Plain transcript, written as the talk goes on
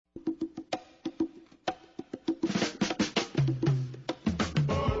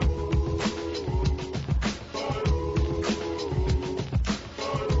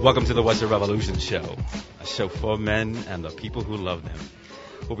Welcome to the What's a Revolution Show, a show for men and the people who love them,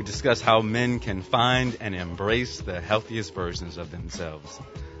 where we discuss how men can find and embrace the healthiest versions of themselves.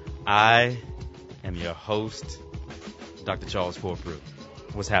 I am your host, Dr. Charles Fortbrew.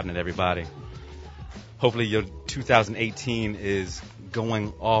 What's happening, everybody? Hopefully your 2018 is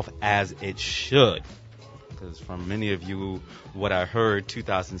going off as it should. Because from many of you, what I heard,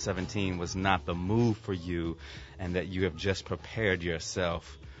 2017 was not the move for you, and that you have just prepared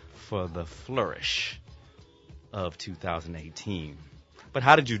yourself for the flourish of 2018. But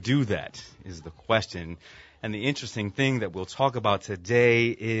how did you do that is the question. And the interesting thing that we'll talk about today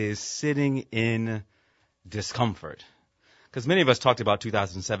is sitting in discomfort. Because many of us talked about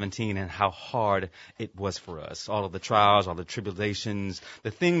 2017 and how hard it was for us. All of the trials, all the tribulations,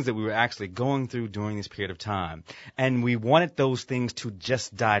 the things that we were actually going through during this period of time. And we wanted those things to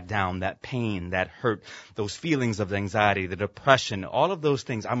just die down, that pain, that hurt, those feelings of anxiety, the depression, all of those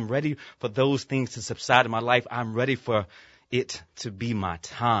things. I'm ready for those things to subside in my life. I'm ready for it to be my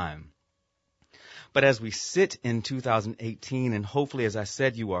time. But as we sit in 2018, and hopefully, as I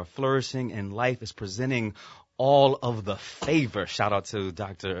said, you are flourishing and life is presenting all of the favor. Shout out to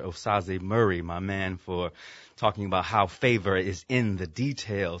Dr. Osaze Murray, my man, for talking about how favor is in the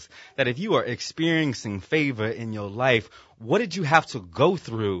details. That if you are experiencing favor in your life, what did you have to go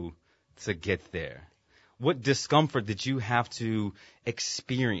through to get there? What discomfort did you have to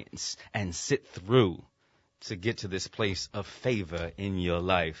experience and sit through to get to this place of favor in your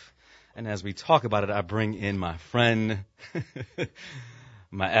life? And as we talk about it, I bring in my friend,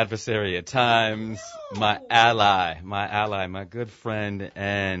 my adversary at times, my ally, my good friend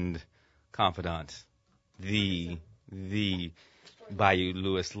and confidant, the Bayou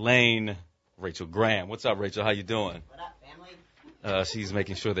Lewis Lane, Rachel Graham. What's up, Rachel? How you doing? What up, family? She's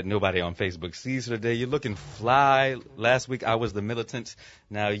making sure that nobody on Facebook sees her today. You're looking fly. Last week I was the militant.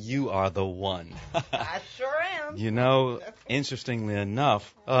 Now you are the one. I sure am. You know, interestingly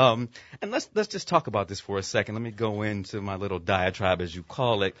enough, and let's just talk about this for a second. Let me go into my little diatribe, as you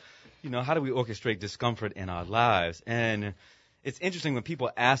call it. You know, how do we orchestrate discomfort in our lives? And it's interesting when people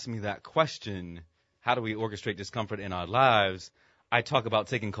ask me that question, how do we orchestrate discomfort in our lives? I talk about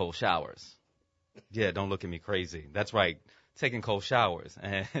taking cold showers. Yeah, don't look at me crazy. That's right, taking cold showers.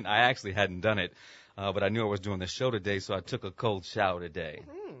 And I actually hadn't done it, but I knew I was doing the show today, so I took a cold shower today.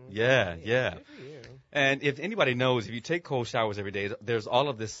 Yeah. And if anybody knows, if you take cold showers every day, there's all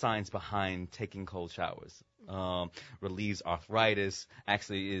of this science behind taking cold showers. Relieves arthritis,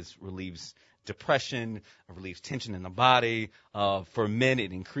 actually relieves depression, relieves tension in the body. For men,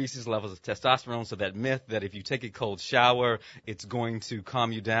 it increases levels of testosterone. So that myth that if you take a cold shower, it's going to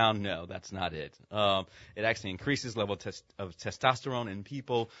calm you down, no, that's not it. It actually increases level of testosterone in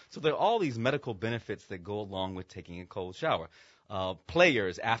people. So there are all these medical benefits that go along with taking a cold shower.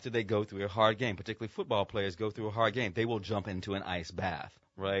 Players, after they go through a hard game, particularly football players go through a hard game, they will jump into an ice bath,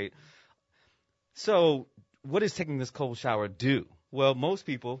 right? So what does taking this cold shower do? Well, most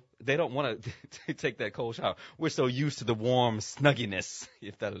people, they don't want to take that cold shower. We're so used to the warm snugginess,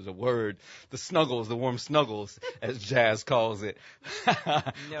 if that is a word, the warm snuggles, as Jazz calls it,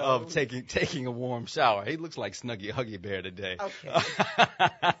 of taking a warm shower. He looks like Snuggy Huggy Bear today. Okay.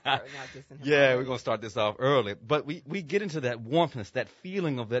 Yeah, we're going to start this off early. But we get into that warmness, that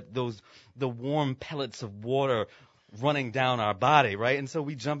feeling of the warm pellets of water running down our body, right? And so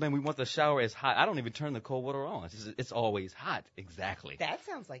we jump in. We want the shower as hot. I don't even turn the cold water on. It's always hot. Exactly. That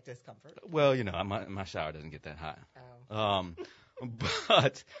sounds like discomfort. Well, you know, my shower doesn't get that hot. Oh.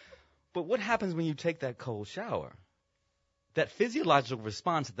 But what happens when you take that cold shower? That physiological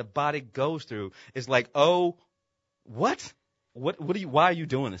response that the body goes through is like, oh, what? Why are you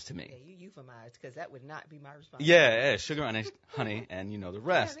doing this to me? Yeah, you euphemized, because that would not be my response. Yeah, sugar and honey, and you know the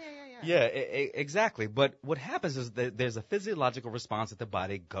rest. Yeah. Exactly. But what happens is that there's a physiological response that the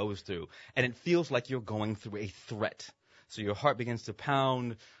body goes through, and it feels like you're going through a threat. So your heart begins to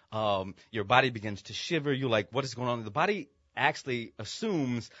pound, your body begins to shiver. You're like, what is going on? The body actually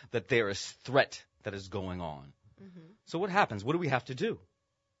assumes that there is threat that is going on. Mm-hmm. So what happens? What do we have to do?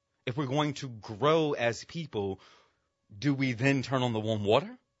 If we're going to grow as people, do we then turn on the warm water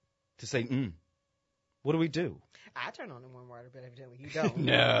to say, what do we do? I turn on the warm water, but evidently you don't.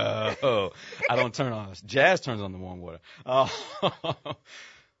 No, I don't turn on. Jazz turns on the warm water.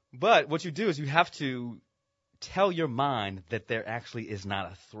 But what you do is you have to tell your mind that there actually is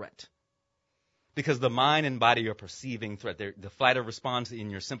not a threat. Because the mind and body are perceiving threat. The flight or response in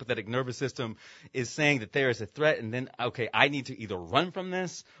your sympathetic nervous system is saying that there is a threat, and then, okay, I need to either run from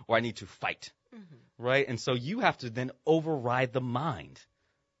this or I need to fight. Mm-hmm. Right? And so you have to then override the mind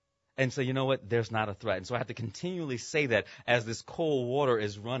and say, you know what, there's not a threat. And so I have to continually say that as this cold water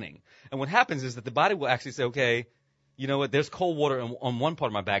is running. And what happens is that the body will actually say, okay, you know what, there's cold water on one part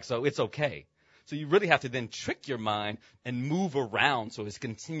of my back, so it's okay. So you really have to then trick your mind and move around so it's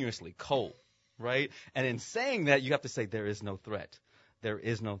continuously cold, right? And in saying that, you have to say, there is no threat. There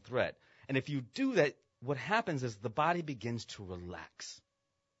is no threat. And if you do that, what happens is the body begins to relax.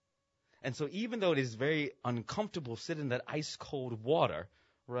 And so even though it is very uncomfortable sitting in that ice cold water,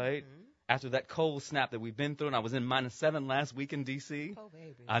 right, after that cold snap that we've been through, and I was in -7 last week in D.C. Oh,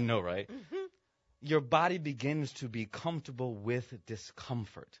 baby. I know, right? Your body begins to be comfortable with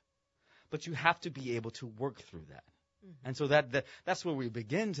discomfort. But you have to be able to work through that. And so that's where we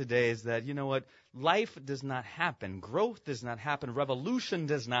begin today, is that, you know what, life does not happen, growth does not happen, revolution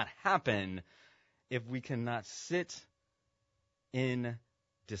does not happen if we cannot sit in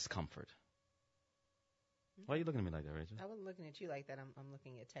discomfort. Why are you looking at me like that, Rachel? I wasn't looking at you like that. I'm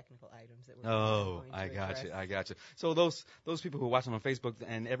looking at technical items that we're Oh, going to I got address. you. So those people who are watching on Facebook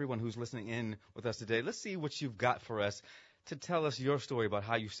and everyone who's listening in with us today, let's see what you've got for us to tell us your story about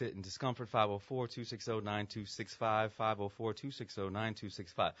how you sit in discomfort. 504-260-9265,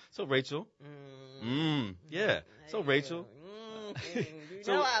 504-260-9265. So, Rachel. Yeah. So, Rachel. You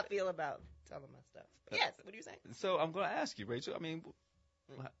know how I feel about telling my stuff. But yes, what are you saying? So, I'm going to ask you, Rachel, I mean,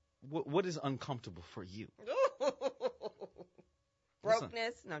 what is uncomfortable for you?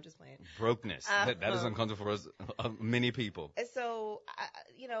 Brokenness. No, I'm just playing. Brokenness. That is uncomfortable for us, many people. So,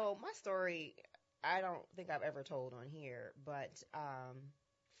 my story, I don't think I've ever told on here, but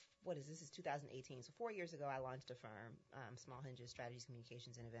what is this? This is 2018. So 4 years ago, I launched a firm, Small Hinges, Strategies,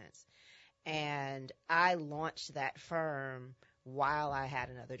 Communications, and Events. And I launched that firm while I had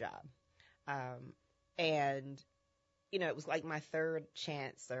another job. And, it was like my third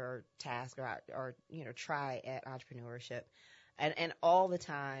chance or task or try at entrepreneurship. And all the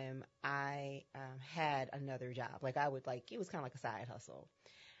time I had another job. Like it was kind of like a side hustle.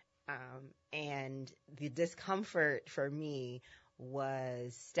 And the discomfort for me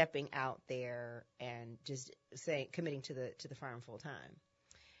was stepping out there and just committing to the firm full time.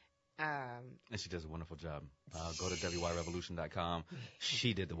 And she does a wonderful job. Go to wyrevolution.com.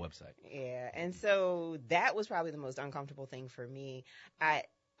 She did the website. Yeah. And so that was probably the most uncomfortable thing for me. I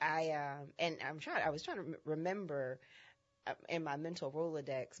was trying to remember in my mental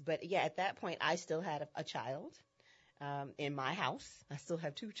Rolodex, but yeah, at that point I still had a child. In my house. I still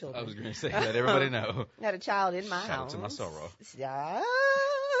have 2 children. I was going to say, let everybody know. I had a child in my house. Shout out to my sorrow. Yeah.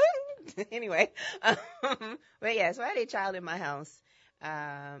 Anyway. But yeah, so I had a child in my house.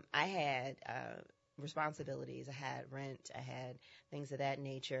 I had responsibilities. I had rent. I had things of that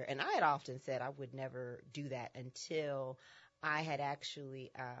nature. And I had often said I would never do that until I had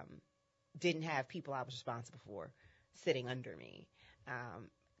actually didn't have people I was responsible for sitting under me.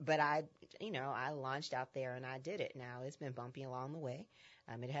 But I launched out there and I did it. Now it's been bumpy along the way.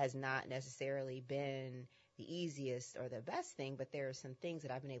 It has not necessarily been the easiest or the best thing, but there are some things that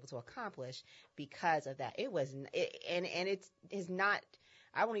I've been able to accomplish because of that. It is not.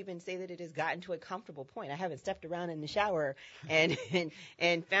 I won't even say that it has gotten to a comfortable point. I haven't stepped around in the shower and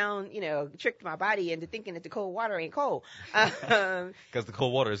found, tricked my body into thinking that the cold water ain't cold. Because the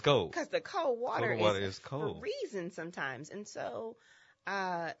cold water is cold. Because the cold water is cold. For reasons sometimes. And so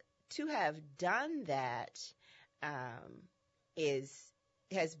to have done that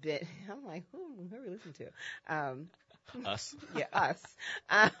has been, I'm like, who are we listening to? Us. Yeah, us.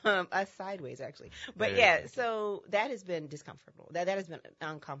 Us sideways, actually. But yeah, so that has been discomfortable. That has been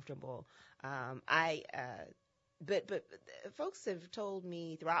uncomfortable. But folks have told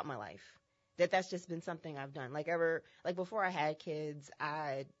me throughout my life that that's just been something I've done. Like before I had kids,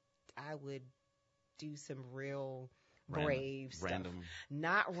 I would do some real brave stuff. Random.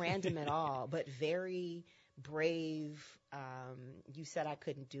 Not random at all, but very brave. You said I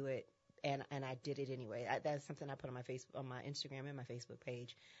couldn't do it. And I did it anyway. That's something I put on my Instagram and my Facebook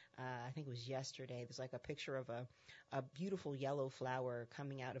page. I think it was yesterday. There's like a picture of a beautiful yellow flower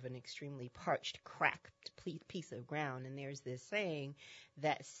coming out of an extremely parched, cracked piece of ground. And there's this saying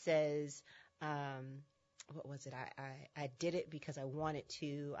that says, what was it? I did it because I wanted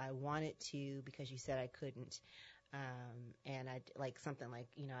to. I wanted to because you said I couldn't. And I like something like,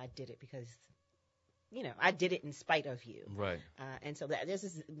 I did it because I did it in spite of you. Right. And so this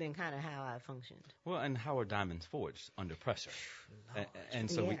has been kind of how I functioned. Well, and how are diamonds forged? Under pressure.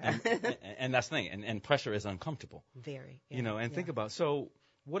 And so and that's the thing. And pressure is uncomfortable. Very. Yeah. Think about, so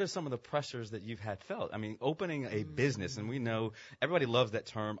what are some of the pressures that you've had felt? I mean, opening a business, and we know everybody loves that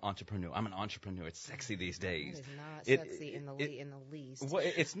term entrepreneur. I'm an entrepreneur. It's sexy these days. It is not sexy in the least. Well,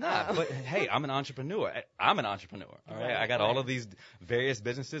 it's not. But hey, I'm an entrepreneur. I'm an entrepreneur. All right. I got all of these various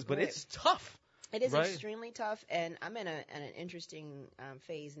businesses, but it's tough. It is extremely tough, and I'm in an interesting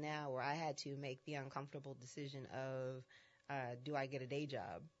phase now where I had to make the uncomfortable decision of, do I get a day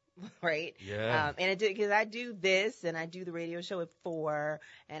job? Right? Yeah. And because I do this, and I do the radio show at 4,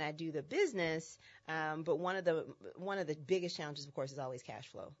 and I do the business. But one of the biggest challenges, of course, is always cash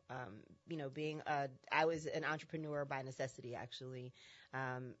flow. I was an entrepreneur by necessity, actually,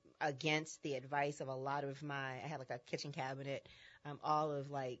 against the advice of a lot of I had like a kitchen cabinet, all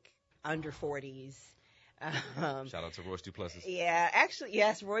of like under 40s. Shout out to Royce Duplessis. Yeah, actually,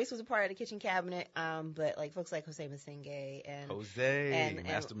 yes, Royce was a part of the kitchen cabinet, but like folks like Jose Masenge and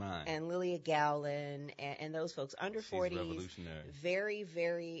Mastermind and Lilia Gowland and those folks under 40s, revolutionary. very,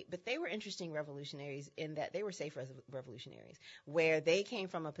 very, but they were interesting revolutionaries in that they were safe revolutionaries, where they came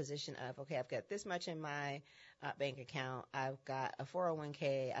from a position of, okay, I've got this much in my bank account, I've got a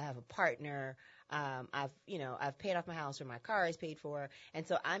 401k, I have a partner. I've paid off my house, or my car is paid for, and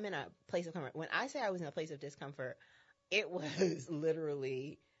so I'm in a place of comfort. When I say I was in a place of discomfort, it was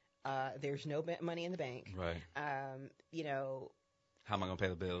literally there's no money in the bank. Right. How am I going to pay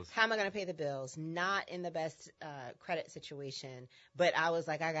the bills? How am I going to pay the bills? Not in the best credit situation, but I was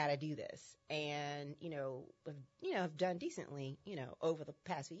like, I got to do this, and I've done decently, over the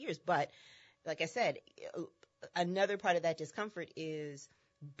past few years. But like I said, another part of that discomfort is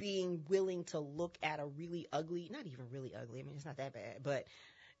being willing to look at a really ugly, not even really ugly, I mean, it's not that bad, but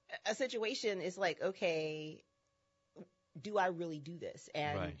a situation is like, okay, do I really do this?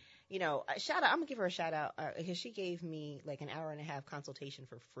 And, right. Shout out, I'm going to give her a shout out because she gave me like an hour and a half consultation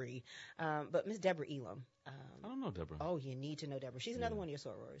for free. But Miss Deborah Elam. I don't know Deborah. Oh, you need to know Deborah. She's another one of your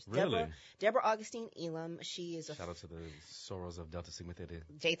sorors. Really? Deborah Augustine Elam. She is shout out to the sorors of Delta Sigma Theta.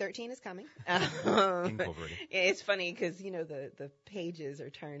 J13 is coming. Incorporated. It's funny because, the pages are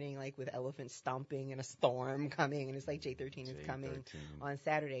turning like with elephants stomping and a storm coming, and it's like J13 is coming on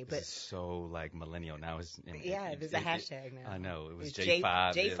Saturday. But it's so like millennial now. There's a hashtag now. I know. It was it's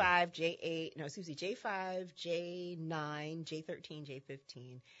J5. J5, J8, no, excuse me, J5, J9, J13,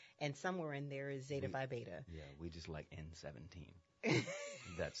 J15, and somewhere in there is Zeta Phi Beta. Yeah, we just like N17.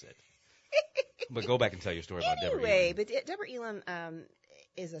 That's it. But go back and tell your story about Deborah Elam. Anyway, but Deborah Elam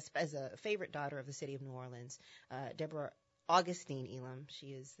is a favorite daughter of the city of New Orleans. Deborah Augustine Elam. She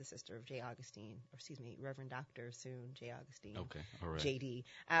is the sister of Reverend Dr. soon, J. Augustine. Okay, all right. JD.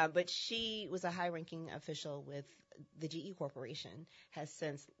 But she was a high-ranking official with the GE Corporation, has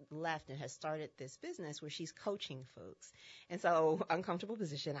since left and has started this business where she's coaching folks. And so, uncomfortable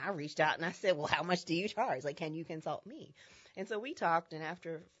position, I reached out and I said, well, how much do you charge? Like, can you consult me? And so we talked, and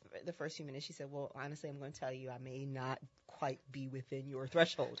after the first few minutes, she said, well, honestly, I'm going to tell you I may not quite be within your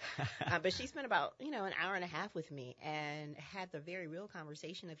threshold. But she spent about, an hour and a half with me and had the very real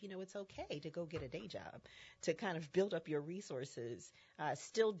conversation of, it's okay to go get a day job, to kind of build up your resources,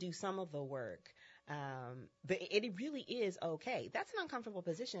 still do some of the work. But it really is okay. That's an uncomfortable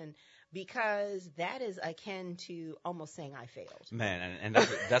position because that is akin to almost saying I failed. Man, and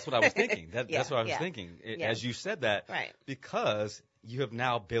that's what I was thinking. That's what I was thinking as you said that. Right. Because you have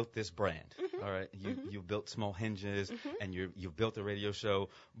now built this brand. Mm-hmm. All right. You've built Small Hinges and you've built a radio show.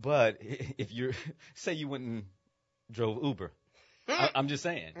 But if say you went and drove Uber. I'm just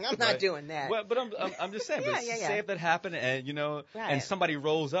saying. I'm not doing that. Well, but I'm just saying. Say if that happened, and and somebody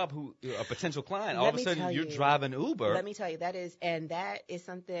rolls up a potential client, all of a sudden you're driving Uber. Let me tell you, that is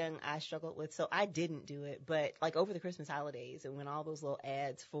something I struggled with. So I didn't do it, but like over the Christmas holidays, and when all those little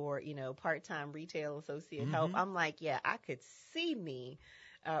ads for part-time retail associate help, I'm like, I could see me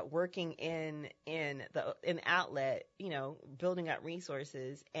working in the outlet, building up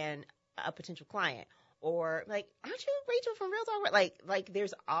resources and a potential client. Or like, aren't you Rachel from Real Talk? Like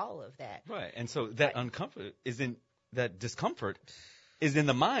there's all of that. Right. And so that discomfort is in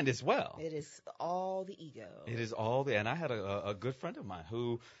the mind as well. It is all the ego. It is all and I had a good friend of mine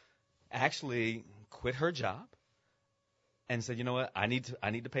who actually quit her job and said, you know what, I need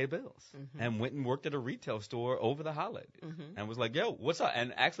to pay bills, and went and worked at a retail store over the holidays, and was like, yo, what's up?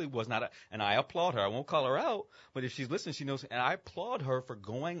 And actually was not and I applaud her. I won't call her out, but if she's listening, she knows. And I applaud her for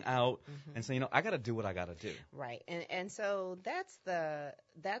going out and saying, I got to do what I got to do. Right. And so that's the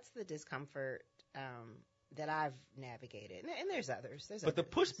discomfort that I've navigated. And there's others. But the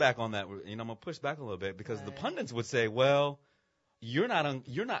pushback on that, I'm going to push back a little bit because the pundits would say, well, you're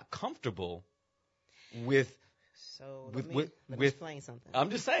not comfortable with So let me explain something. I'm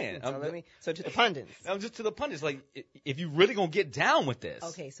just saying. So to the pundits. I'm just to the pundits. Like, if you really gonna get down with this.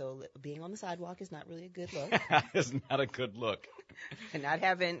 Okay, so being on the sidewalk is not really a good look. It's not a good look. And not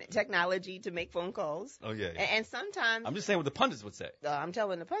having technology to make phone calls. Oh yeah. And sometimes. I'm just saying what the pundits would say. I'm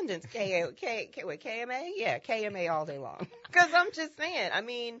telling the pundits, KMA? Yeah, KMA all day long. Because I'm just saying. I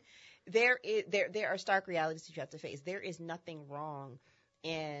mean, there are stark realities that you have to face. There is nothing wrong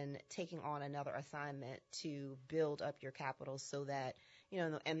in taking on another assignment to build up your capital so that,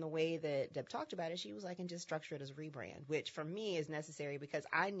 and the way that Deb talked about it, she was like, and just structure it as a rebrand, which for me is necessary because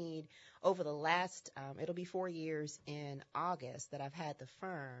I need, over the last, it'll be 4 years in August that I've had the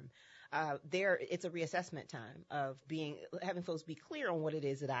firm. It's a reassessment time of having folks be clear on what it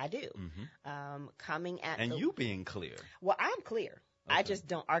is that I do. Mm-hmm. You being clear. Well, I'm clear. Okay. I just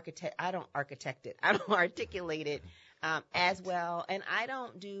don't architect it. I don't articulate it as well, and I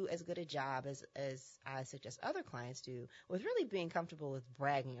don't do as good a job as I suggest other clients do with really being comfortable with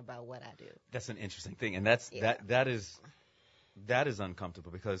bragging about what I do. That's an interesting thing, and that is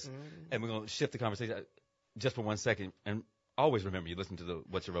uncomfortable because, and we're going to shift the conversation just for 1 second, and always remember you listen to the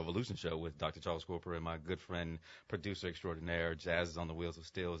What's Your Revolution show with Dr. Charles Corper and my good friend, producer extraordinaire, Jazz is on the Wheels of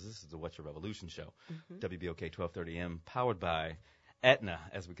Steel. This is the What's Your Revolution show, WBOK 1230M, powered by Aetna,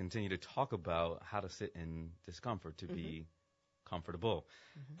 as we continue to talk about how to sit in discomfort to be comfortable.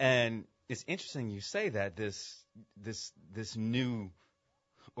 And it's interesting you say that this new,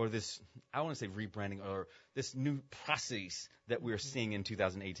 or this, I want to say rebranding, or this new process that we're seeing in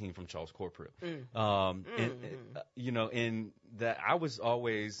 2018 from Charles Corprew. In that I was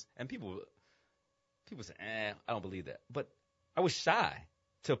always, and people say, I don't believe that. But I was shy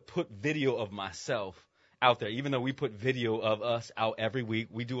to put video of myself out there, even though we put video of us out every week.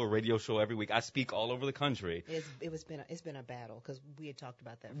 We do a radio show every week. I speak all over the country. It's been a battle because we had talked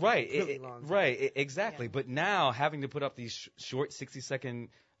about that for a really long time. Right, exactly. Yeah. But now having to put up these short 60-second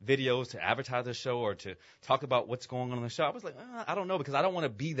videos to advertise the show or to talk about what's going on in the show, I was like, I don't know, because I don't want to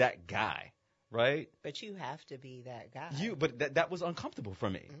be that guy. Right? But you have to be that guy. But that was uncomfortable for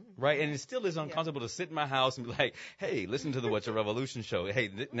me, right? And it still is uncomfortable to sit in my house and be like, hey, listen to the What's Your Revolution show. Hey,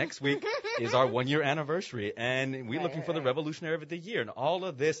 next week is our 1-year anniversary, and we're looking for the revolutionary of the year and all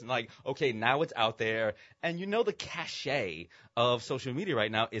of this. And like, okay, now it's out there. And the cachet of social media right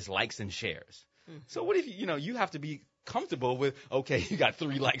now is likes and shares. So what if, you have to be comfortable with, okay, you got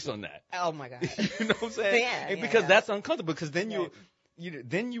 3 likes on that. Oh, my God. You know what I'm saying? Because that's uncomfortable, because then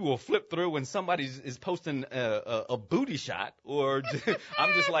then you will flip through when somebody is posting a booty shot, or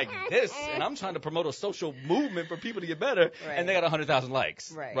I'm just like this, and I'm trying to promote a social movement for people to get better, and they got 100,000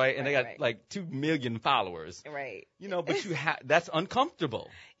 likes, right? And they got like 2 million followers, right? But that's uncomfortable.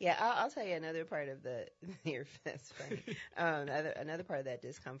 Yeah, I'll tell you another part of that's funny. Another part of that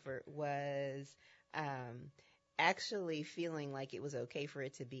discomfort was actually feeling like it was okay for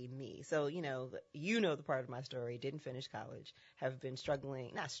it to be me. So, the part of my story, didn't finish college, have been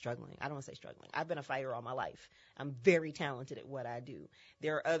not struggling. I don't want to say struggling. I've been a fighter all my life. I'm very talented at what I do.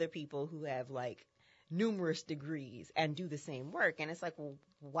 There are other people who have like numerous degrees and do the same work. And it's like, well,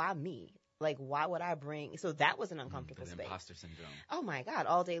 why me? Like, why would I bring? So that was an uncomfortable space. Imposter syndrome. Oh my God,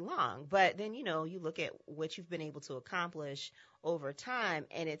 all day long. But then, you look at what you've been able to accomplish over time,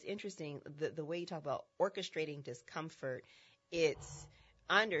 and it's interesting the way you talk about orchestrating discomfort. It's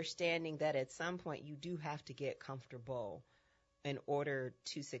understanding that at some point you do have to get comfortable in order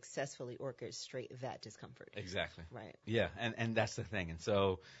to successfully orchestrate that discomfort. Exactly. Right. Yeah, and that's the thing. And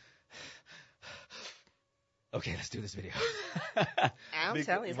so, okay, let's do this video. I'm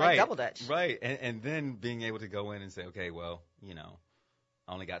telling you, it's like double dutch. Right, and then being able to go in and say, okay, well,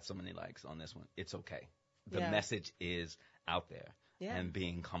 I only got so many likes on this one. It's okay. The message is out there, and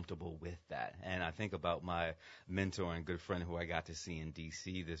being comfortable with that. And I think about my mentor and good friend who I got to see in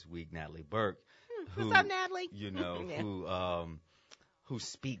D.C. this week, Natalie Burke. What's up, Natalie? Who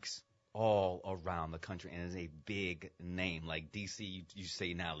speaks all around the country and is a big name. Like D.C., you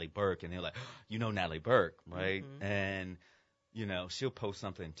say Natalie Burke, and they're like, Natalie Burke, right? Mm-hmm. And, she'll post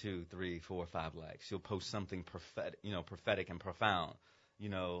something 2, 3, 4, 5 likes. She'll post something prophetic and profound,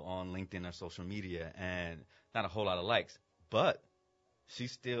 on LinkedIn or social media, and not a whole lot of likes, but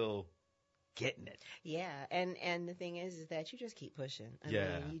she's still getting it. Yeah, and the thing is that you just keep pushing. I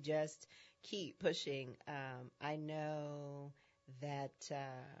mean, you just keep pushing. I know that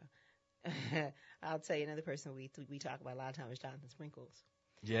I'll tell you another person we talk about a lot of times is Jonathan Sprinkles.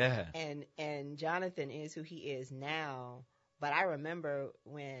 Yeah. And Jonathan is who he is now, but I remember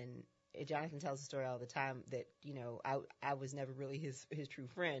when Jonathan tells the story all the time that, I was never really his true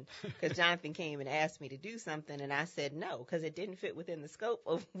friend, because Jonathan came and asked me to do something, and I said no, because it didn't fit within the scope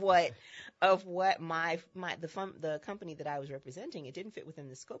of what the company that I was representing. It didn't fit within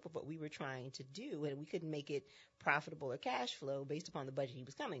the scope of what we were trying to do, and we couldn't make it profitable or cash flow based upon the budget he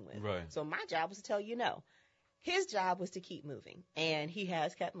was coming with. Right. So my job was to tell you no. His job was to keep moving, and he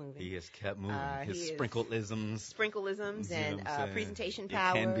has kept moving. He has kept moving. His sprinkleisms and presentation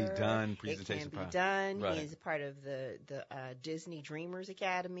power. It can be done. Presentation power. It can be done. Right. He's a part of the Disney Dreamers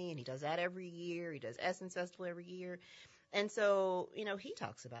Academy, and he does that every year. He does Essence Festival every year. And so, he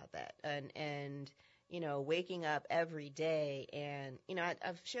talks about that. And waking up every day. And,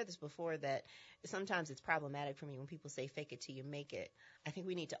 I've shared this before, that sometimes it's problematic for me when people say fake it till you make it. I think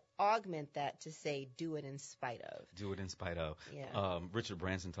we need to augment that to say do it in spite of. Do it in spite of. Yeah. Richard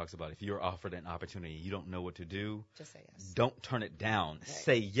Branson talks about if you're offered an opportunity, you don't know what to do, just say yes. Don't turn it down. Right.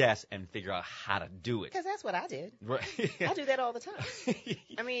 Say yes and figure out how to do it. Because that's what I did. Right. I do that all the time.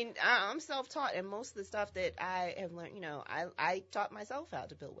 I mean, I'm self-taught, and most of the stuff that I have learned, I taught myself how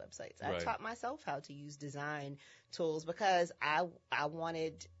to build websites. I taught myself how to use design tools, because I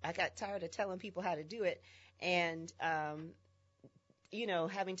got tired of telling people how to do it, and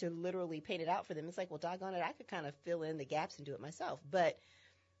having to literally paint it out for them. It's like, well, doggone it, I could kind of fill in the gaps and do it myself. But,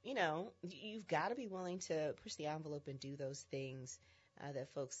 you've got to be willing to push the envelope and do those things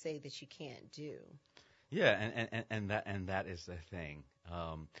that folks say that you can't do. Yeah, and that is the thing.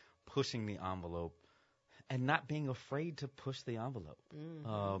 Pushing the envelope and not being afraid to push the envelope.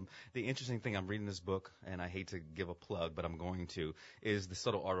 Mm-hmm. The interesting thing, I'm reading this book, and I hate to give a plug, but I'm going to, is The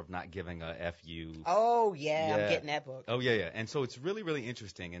Subtle Art of Not Giving a F-U. Oh, yeah, I'm getting that book. Oh, yeah. And so it's really, really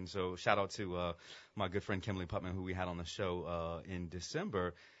interesting. And so shout out to my good friend Kimberly Putman, who we had on the show in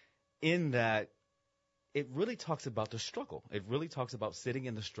December, in that it really talks about the struggle. It really talks about sitting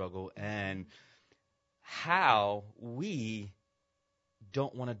in the struggle and how we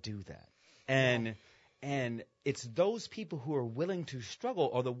don't want to do that. And it's those people who are willing to struggle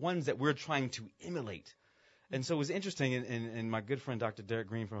are the ones that we're trying to emulate. And so it was interesting, and my good friend Dr. Derek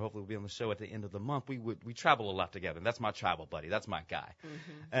Green, from hopefully will be on the show at the end of the month, we travel a lot together. That's my travel buddy. That's my guy.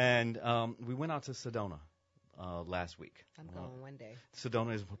 Mm-hmm. And we went out to Sedona last week. I'm going one day.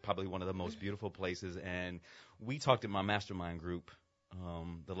 Sedona is probably one of the most beautiful places, and we talked in my mastermind group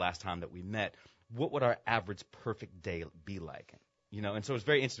the last time that we met, what would our average perfect day be like? And so it's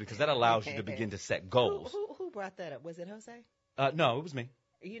very interesting because that allows you to begin to set goals. Who brought that up? Was it Jose? No, it was me.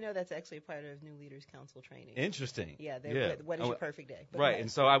 That's actually a part of New Leaders Council training. Interesting. Yeah. What is your perfect day? But right. And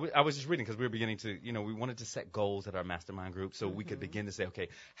so I was just reading because we were beginning to, we wanted to set goals at our mastermind group so we could begin to say, okay,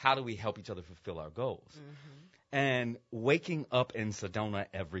 how do we help each other fulfill our goals? Mm-hmm. And waking up in Sedona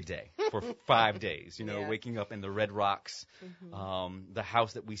every day for 5 days, waking up in the Red Rocks, the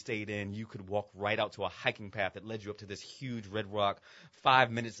house that we stayed in, you could walk right out to a hiking path that led you up to this huge red rock. 5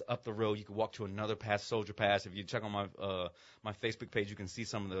 minutes up the road, you could walk to another path, Soldier Pass. If you check on my Facebook page, you can see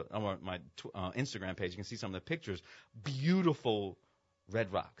some of my Instagram page, you can see some of the pictures. Beautiful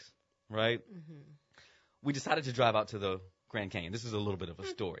red rocks, right? Mm-hmm. We decided to drive out to the Grand Canyon. This is a little bit of a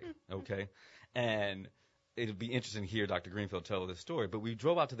story, okay? And it'll be interesting to hear Dr. Greenfield tell this story, but we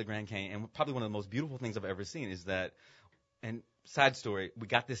drove out to the Grand Canyon, and probably one of the most beautiful things I've ever seen is that, and side story, we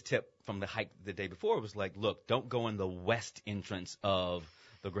got this tip from the hike the day before. It was like, look, don't go in the west entrance of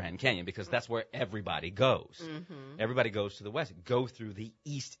the Grand Canyon because that's where everybody goes. Mm-hmm. Everybody goes to the west. Go through the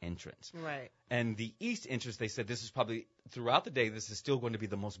east entrance. Right. And the east entrance, they said, this is probably, throughout the day, this is still going to be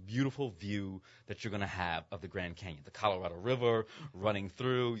the most beautiful view that you're going to have of the Grand Canyon. The Colorado River running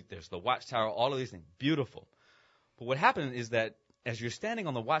through, there's the watchtower, all of these things, beautiful. But what happened is that as you're standing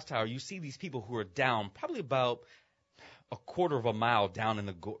on the watchtower, you see these people who are down probably about a quarter of a mile down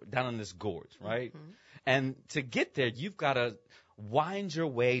in this gorge, right? Mm-hmm. And to get there, you've got to wind your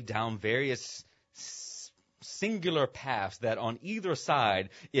way down various singular paths that on either side,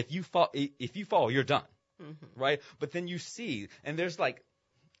 if you fall, you're done, right? But then you see, and there's like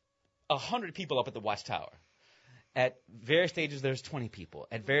 100 people up at the watchtower. At various stages, there's 20 people.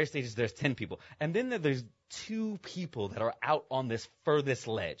 At various stages, there's 10 people. And then there's 2 people that are out on this furthest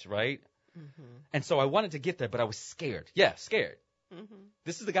ledge, right? Mm-hmm. And so I wanted to get there, but I was scared. Yeah, scared. Mm-hmm.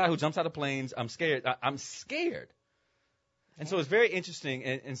 This is the guy who jumps out of planes. I'm scared. I'm scared. And so it's very interesting.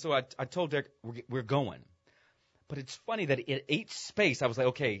 And so I told Derek, we're going. But it's funny that at each space, I was like,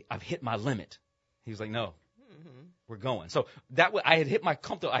 okay, I've hit my limit. He was like, no, we're going. So I had hit my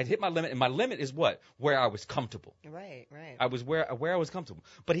limit, and my limit is what? Where I was comfortable. Right. I was where I was comfortable.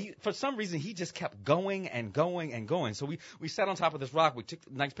 But for some reason, he just kept going and going and going. So we sat on top of this rock. We took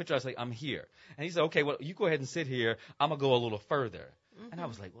the next picture. I was like, I'm here. And he said, okay, well, you go ahead and sit here. I'm going to go a little further. And I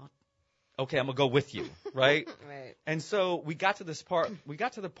was like, well, okay, I'm going to go with you, right? Right. And so we got to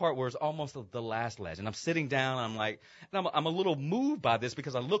the part where it's almost the last ledge. And I'm sitting down, and I'm like, and I'm a little moved by this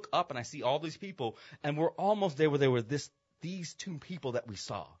because I look up and I see all these people, and we're almost there where there were these two people that we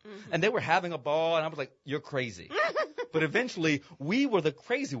saw. Mm-hmm. And they were having a ball, and I was like, you're crazy. But eventually, we were the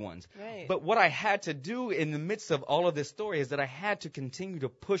crazy ones. Right. But what I had to do in the midst of all of this story is that I had to continue to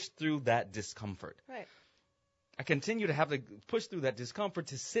push through that discomfort. Right. I continue to have to push through that discomfort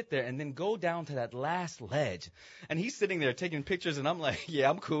to sit there and then go down to that last ledge. And he's sitting there taking pictures, and I'm like, yeah,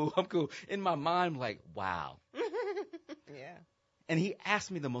 I'm cool. In my mind, I'm like, wow. Yeah. And he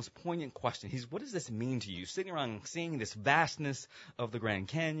asked me the most poignant question. What does this mean to you? Sitting around seeing this vastness of the Grand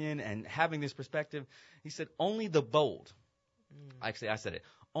Canyon and having this perspective. He said, only the bold. Actually, I said it.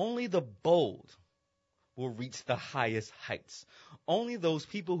 Only the bold will reach the highest heights. Only those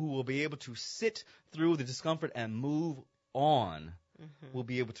people who will be able to sit through the discomfort and move on will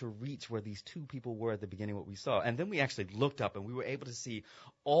be able to reach where these two people were at the beginning, what we saw. And then we actually looked up, and we were able to see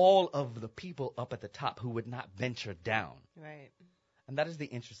all of the people up at the top who would not venture down. Right. And that is the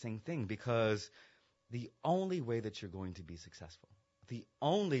interesting thing, because the only way that you're going to be successful, the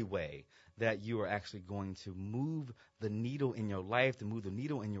only way that you are actually going to move the needle in your life, to move the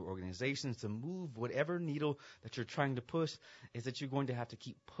needle in your organizations, to move whatever needle that you're trying to push, is that you're going to have to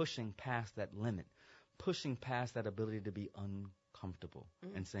keep pushing past that limit, pushing past that ability to be uncomfortable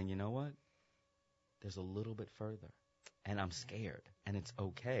and saying, you know what? There's a little bit further, and I'm scared, and it's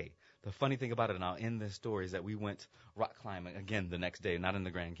okay. The funny thing about it, and I'll end this story, is that we went rock climbing again the next day, not in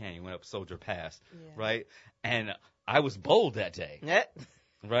the Grand Canyon. We went up Soldier Pass, right? And I was bold that day,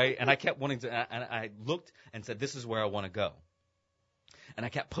 right? And I kept wanting to, and I looked and said, this is where I want to go. And I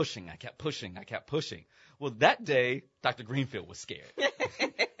kept pushing. Well, that day, Dr. Greenfield was scared.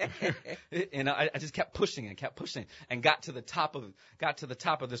 And I just kept pushing and got to the top of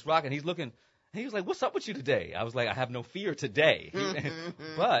this rock, and he's looking, and he was like, what's up with you today? I was like, I have no fear today.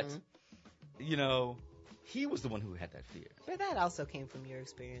 But, you know, he was the one who had that fear. But that also came from your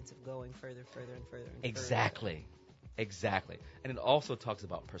experience of going further and further. Exactly. And it also talks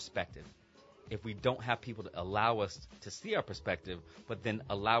about perspective. If we don't have people to allow us to see our perspective, but then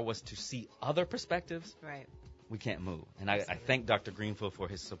allow us to see other perspectives, right, we can't move. And I thank Dr. Greenfield for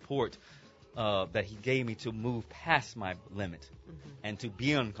his support that he gave me to move past my limit and to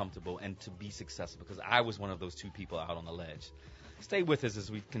be uncomfortable and to be successful, because I was one of those two people out on the ledge. Stay with us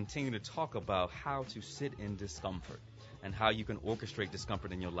as we continue to talk about how to sit in discomfort and how you can orchestrate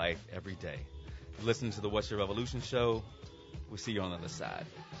discomfort in your life every day. You're listening to the What's Your Revolution show. We'll see you on the other side.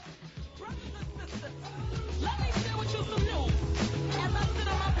 Let me share with you some news. As I sit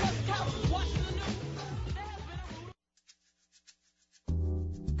on my guest couch watching the news.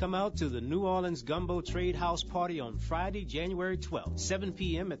 Come out to the New Orleans Gumbo Trade House Party on Friday, January 12th, 7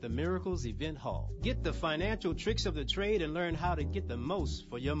 p.m. at the Miracles Event Hall. Get the financial tricks of the trade and learn how to get the most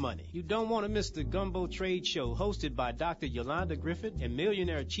for your money. You don't want to miss the Gumbo Trade Show, hosted by Dr. Yolanda Griffith and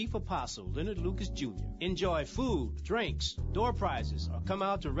millionaire Chief Apostle Leonard Lucas Jr. Enjoy food, drinks, door prizes, or come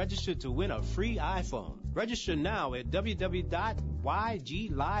out to register to win a free iPhone. Register now at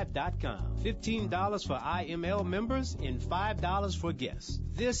www.yglive.com. $15 for IML members and $5 for guests.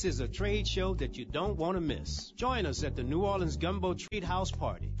 This is a trade show that you don't want to miss. Join us at the New Orleans Gumbo Trade House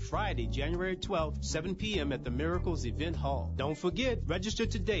Party, Friday, January 12th, 7 p.m. at the Miracles Event Hall. Don't forget, register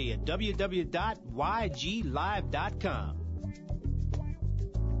today at www.yglive.com.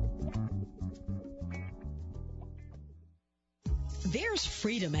 There's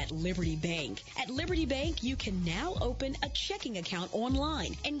freedom at Liberty Bank. At Liberty Bank, you can now open a checking account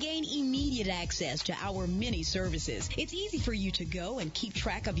online and gain immediate access to our many services. It's easy for you to go and keep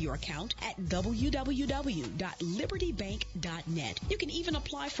track of your account at www.libertybank.net. You can even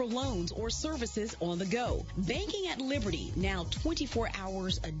apply for loans or services on the go. Banking at Liberty, now 24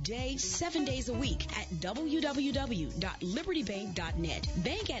 hours a day, 7 days a week at www.libertybank.net.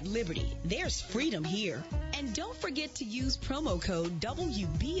 Bank at Liberty. There's freedom here. And don't forget to use promo code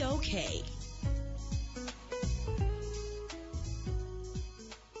WBOK.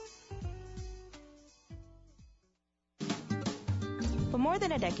 For more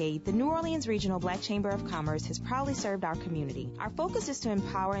than a decade, the New Orleans Regional Black Chamber of Commerce has proudly served our community. Our focus is to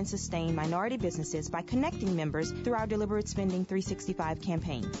empower and sustain minority businesses by connecting members through our Deliberate Spending 365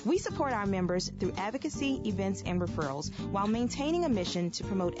 campaign. We support our members through advocacy, events, and referrals while maintaining a mission to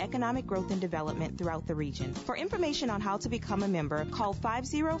promote economic growth and development throughout the region. For information on how to become a member, call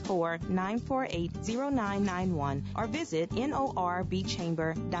 504-948-0991 or visit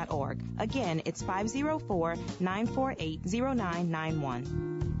norbchamber.org. Again, it's 504-948-0991.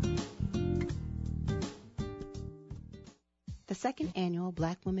 The second annual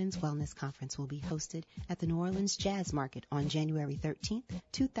Black Women's Wellness Conference will be hosted at the New Orleans Jazz Market on January 13th,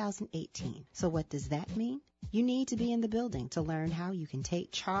 2018. So what does that mean? You need to be in the building to learn how you can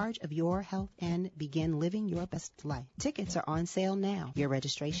take charge of your health and begin living your best life. Tickets are on sale now. Your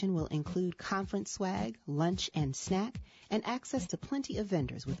registration will include conference swag, lunch and snack, and access to plenty of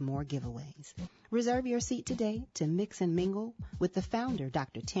vendors with more giveaways. Reserve your seat today to mix and mingle with the founder,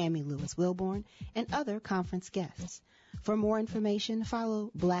 Dr. Tammy Lewis Wilborn, and other conference guests. For more information,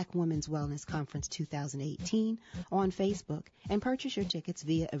 follow Black Women's Wellness Conference 2018 on Facebook and purchase your tickets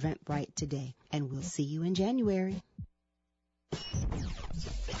via Eventbrite today. And we'll see you in January.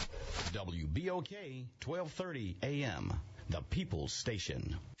 WBOK 1230 AM, the People's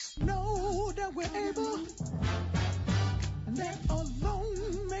Station. Know that we're able, and that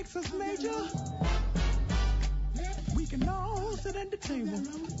alone makes us major. We can all sit at the table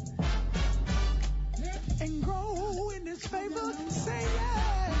and grow in His favor. Say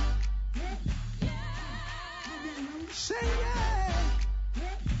yeah. Say yeah.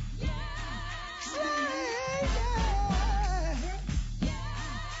 Say yeah.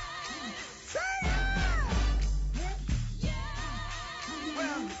 Say yeah.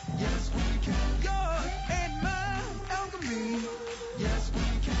 Well, yes we can. God and my alchemy. Yes we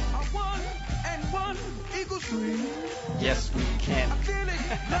can. Are one and one equals three. Yes, we can. I feel it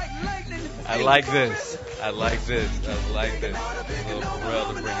like lightning. I like this. I like this. A little Pharrell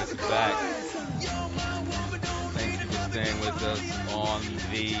to bring us back. Thank you for staying with us on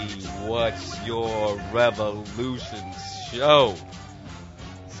the What's Your Revolution show.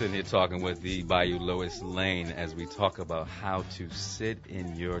 Sitting here talking with the Bayou Lois Lane as we talk about how to sit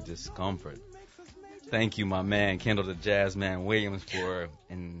in your discomfort. Thank you, my man, Kendall the Jazzman Williams, for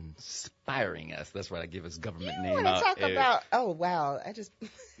inspiring us. That's right, I give his government name I want out. to talk about, oh, wow. I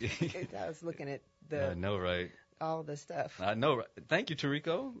was looking at I know, right? all the stuff. I know, right? Thank you,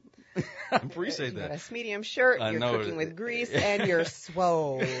 Tarico. I appreciate You that. got a medium shirt, I you're know. cooking with grease, and you're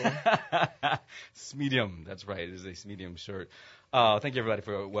swole. Medium, that's right. It is a medium shirt. Thank you, everybody,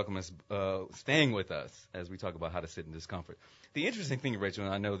 for welcoming us, staying with us as we talk about how to sit in discomfort. The interesting thing, Rachel,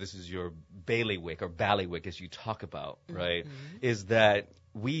 and I know this is your bailiwick or ballywick as you talk about, right, is that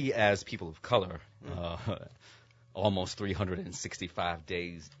we as people of color, almost 365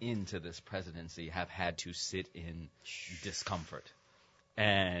 days into this presidency, have had to sit in discomfort.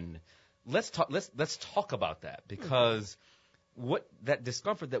 And let's talk about that, because what that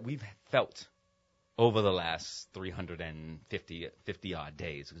discomfort that we've felt over the last 350 odd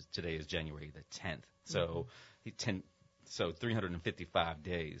days, because today is January the 10th, so 355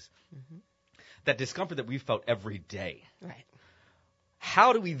 days. That discomfort that we felt every day. Right.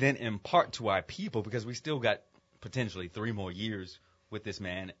 How do we then impart to our people, because we still got potentially 3 more years with this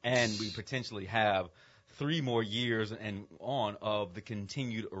man, and we potentially have 3 more years and on of the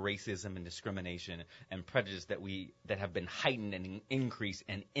continued racism and discrimination and prejudice that have been heightened and increased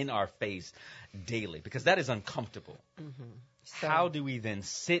and in our face daily, because that is uncomfortable. So, how do we then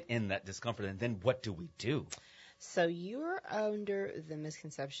sit in that discomfort, and then what do we do? So you're under the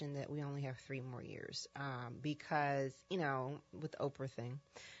misconception that we only have 3 more years, because, with the Oprah thing,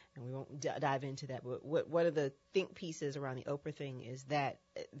 and we won't dive into that, but what are the think pieces around the Oprah thing is that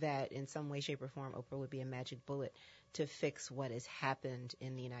in some way, shape, or form, Oprah would be a magic bullet to fix what has happened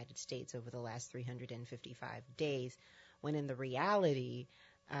in the United States over the last 355 days, when in the reality,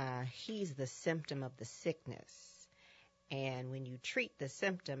 he's the symptom of the sickness. And when you treat the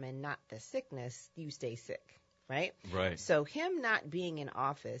symptom and not the sickness, you stay sick. Right? Right. So him not being in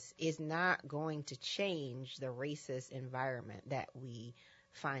office is not going to change the racist environment that we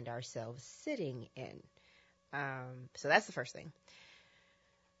find ourselves sitting in. So that's the first thing.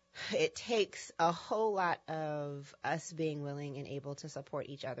 It takes a whole lot of us being willing and able to support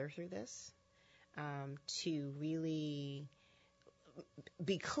each other through this, to really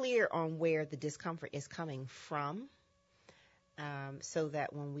be clear on where the discomfort is coming from. So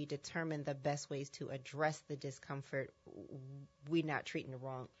that when we determine the best ways to address the discomfort, we're not treating the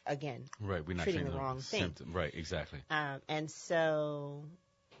wrong, again, right, we're not treating the wrong thing. Symptom. Right, exactly. And so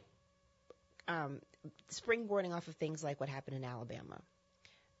springboarding off of things like what happened in Alabama,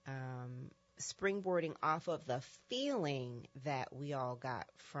 springboarding off of the feeling that we all got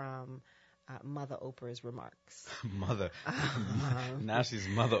from Mother Oprah's remarks. Now she's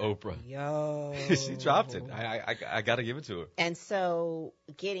Mother Oprah. Yo. She dropped it. I got to give it to her. And so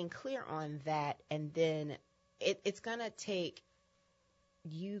getting clear on that, and then it's going to take,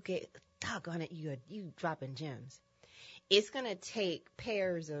 you dropping gems. It's going to take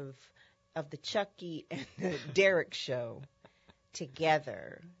pairs of the Chucky and the Derek show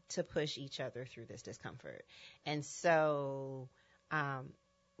together to push each other through this discomfort. And so,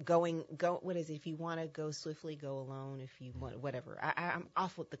 what is it? If you want to go swiftly, go alone. If you want, whatever. I'm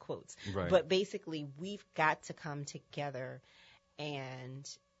off with the quotes. Right. But basically, we've got to come together and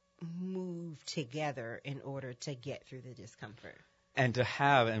move together in order to get through the discomfort. And to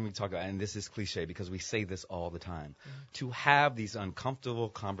have, and we talk about, and this is cliche because we say this all the time, to have these uncomfortable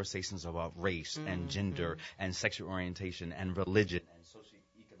conversations about race and gender and sexual orientation and religion and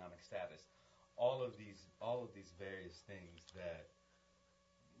socioeconomic status, all of these various things that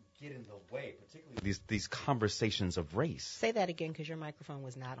get in the way, particularly these conversations of race. Say that again because your microphone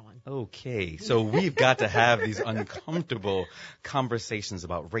was not on. Okay, so we've got to have these uncomfortable conversations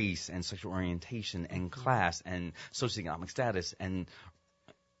about race and sexual orientation and class and socioeconomic status and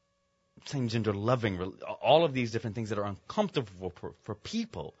same-gender loving, all of these different things that are uncomfortable for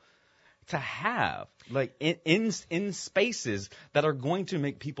people to have, like in spaces that are going to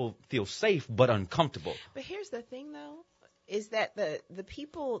make people feel safe but uncomfortable. But here's the thing, though, is that the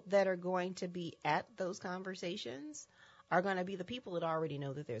people that are going to be at those conversations are going to be the people that already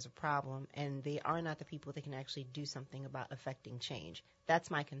know that there's a problem, and they are not the people that can actually do something about affecting change.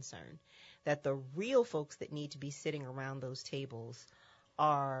 That's my concern, that the real folks that need to be sitting around those tables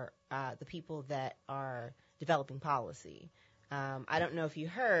are the people that are developing policy. I don't know if you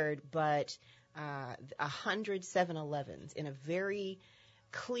heard, but 100 7-Elevens in a very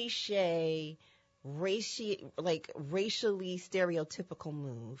cliche, racially stereotypical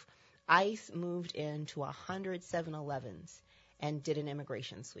move, ICE moved into 100 7-Elevens and did an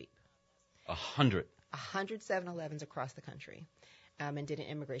immigration sweep. 100 7-Elevens across the country, and did an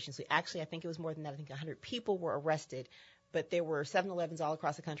immigration sweep. Actually, I think it was more than that. I think 100 people were arrested, but there were 7-Elevens all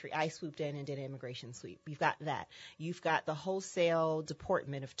across the country. ICE swooped in and did an immigration sweep. You've got that. You've got the wholesale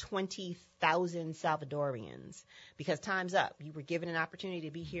deportment of 20,000 Salvadorians because time's up. You were given an opportunity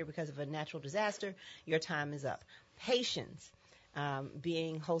to be here because of a natural disaster. Your time is up. Haitians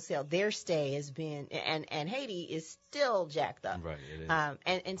being wholesale. Their stay has been, and Haiti is still jacked up. Right, it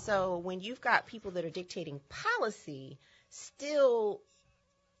is. And so when you've got people that are dictating policy, still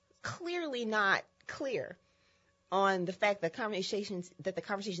clearly not clear on the fact that the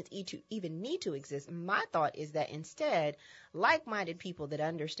conversations even need to exist, my thought is that instead, like-minded people that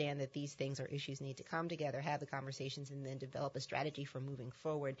understand that these things are issues need to come together, have the conversations, and then develop a strategy for moving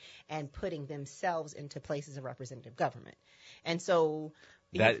forward and putting themselves into places of representative government. And so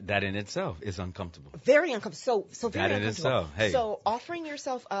that in itself is uncomfortable. Very uncomfortable. So very that in uncomfortable. itself, hey. So offering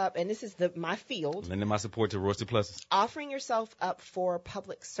yourself up, and this is my field. Lending my support to Royster Pluses. Offering yourself up for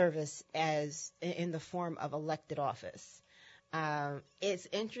public service as in the form of elected office. It's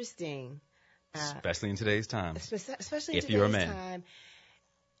interesting. Especially in today's time. Especially if in you're a today's man. time.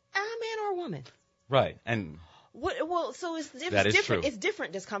 A man or a woman. Right. And so it's that is different. true. It's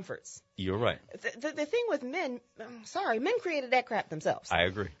different discomforts. You're right. The thing with men, men created that crap themselves. I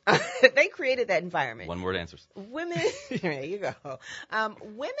agree. They created that environment. One word answers. Women, there you go.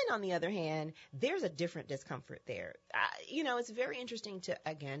 Women, on the other hand, there's a different discomfort there. It's very interesting to,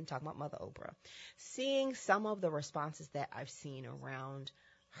 again, talk about Mother Oprah, seeing some of the responses that I've seen around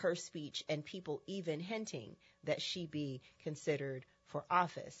her speech and people even hinting that she be considered for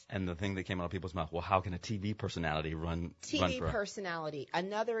office. And the thing that came out of people's mouth, well, how can a TV personality run for personality,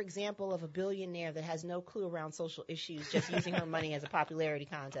 another example of a billionaire that has no clue around social issues, just using her money as a popularity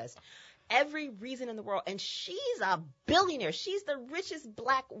contest. Every reason in the world. And she's a billionaire. She's the richest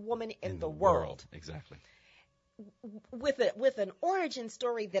black woman in the world. Exactly. With an origin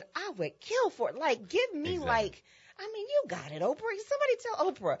story that I would kill for. Like, give me exactly. You got it, Oprah. Somebody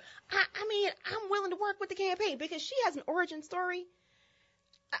tell Oprah. I'm willing to work with the campaign because she has an origin story.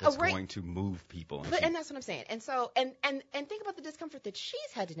 That's going to move people. And that's what I'm saying. And so, and think about the discomfort that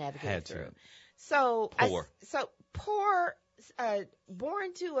she's had to navigate through. So poor,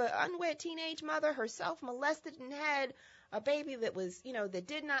 born to an unwed teenage mother, herself molested and had a baby that was, that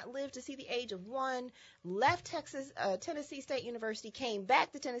did not live to see the age of 1, left Tennessee State University, came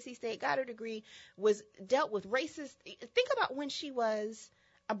back to Tennessee State, got her degree, dealt with racist. Think about when she was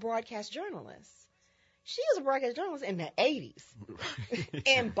a broadcast journalist. She was a broadcast journalist in the 80s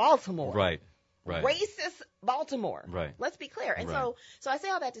in Baltimore. Right. Racist Baltimore. Right. Let's be clear. And so I say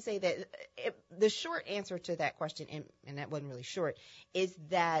all that to say that the short answer to that question, and that wasn't really short, is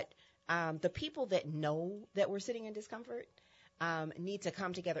that the people that know that we're sitting in discomfort need to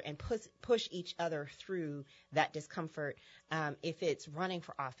come together and push each other through that discomfort. If it's running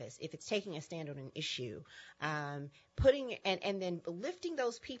for office, if it's taking a stand on an issue, putting and then lifting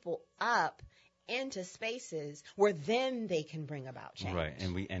those people up into spaces where then they can bring about change. Right,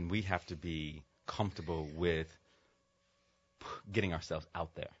 and we have to be comfortable with getting ourselves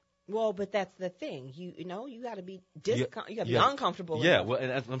out there. Well, but that's the thing. You know, you got to be you got to be Yeah. uncomfortable. Yeah, enough. well, and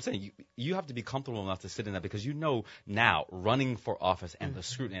that's what I'm saying. You have to be comfortable enough to sit in that, because you know now running for office and the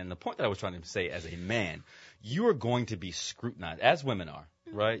scrutiny. And the point that I was trying to say, as a man, you are going to be scrutinized, as women are,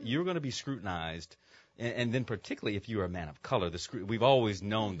 right? You're going to be scrutinized, and then particularly if you're a man of color, we've always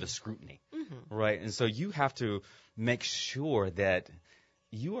known the scrutiny, right? And so you have to make sure that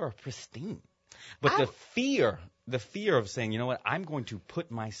you are pristine. But the fear of saying, you know what, I'm going to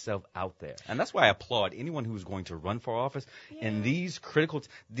put myself out there. And that's why I applaud anyone who's going to run for office in these critical,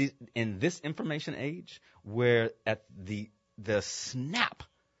 in this information age, where at the snap,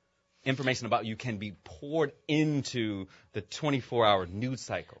 information about you can be poured into the 24-hour news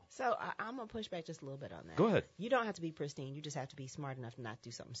cycle. So I'm going to push back just a little bit on that. Go ahead. You don't have to be pristine. You just have to be smart enough to not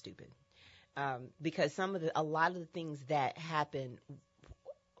do something stupid. Because a lot of the things that happen,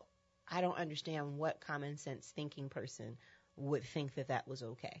 I don't understand what common sense thinking person would think that was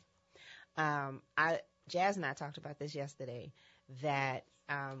okay. Jazz and I talked about this yesterday, that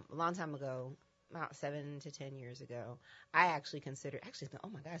a long time ago, about 7 to 10 years ago, I actually considered, oh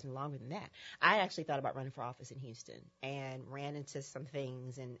my God, it's been longer than that. I actually thought about running for office in Houston and ran into some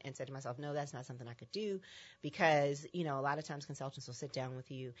things and said to myself, no, that's not something I could do, because, you know, a lot of times consultants will sit down with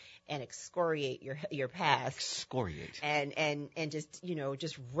you and excoriate your past. Excoriate. And just, you know,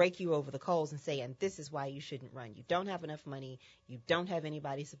 just rake you over the coals and say, and this is why you shouldn't run. You don't have enough money. You don't have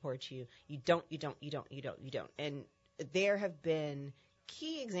anybody support you. You don't. And there have been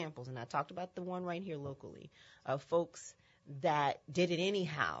key examples, and I talked about the one right here locally, of folks that did it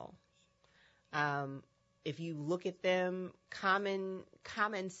anyhow. If you look at them, common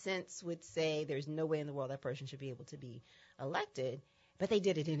sense would say there's no way in the world that person should be able to be elected, but they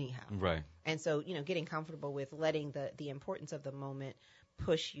did it anyhow. Right. And so, you know, getting comfortable with letting the importance of the moment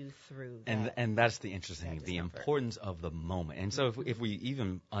push you through that. And that's the interesting thing, the importance of the moment. And so if we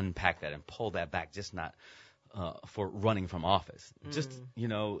even unpack that and pull that back, just not for running from office, just, you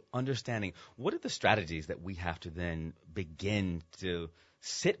know, understanding what are the strategies that we have to then begin to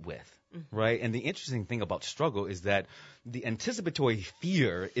sit with, right? And the interesting thing about struggle is that the anticipatory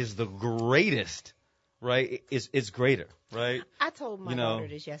fear is the greatest, right? Is greater, right? I told my daughter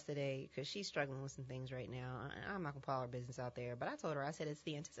this yesterday, because she's struggling with some things right now. I'm not going to put all her business out there, but I told her, I said, it's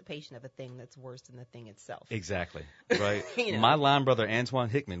the anticipation of a thing that's worse than the thing itself. Exactly, right? You know? My line brother, Antoine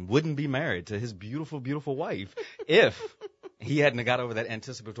Hickman, wouldn't be married to his beautiful, beautiful wife if he hadn't got over that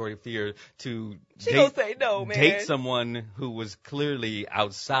anticipatory fear to date someone who was clearly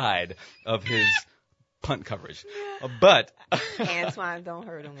outside of his punt coverage. But Antoine, don't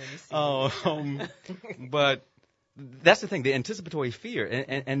hurt him when you see him. But that's the thing, the anticipatory fear,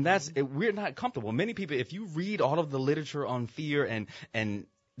 and that's we're not comfortable. Many people, if you read all of the literature on fear and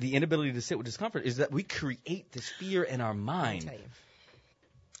the inability to sit with discomfort, is that we create this fear in our mind.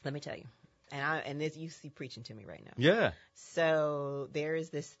 Let me tell you. And this, you see preaching to me right now. Yeah. So there is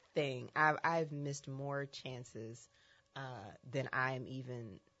this thing. I've missed more chances than I am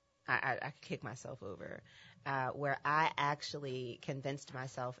even. I could kick myself over, where I actually convinced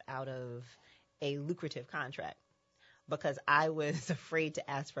myself out of a lucrative contract because I was afraid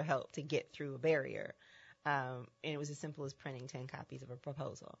to ask for help to get through a barrier. And it was as simple as printing 10 copies of a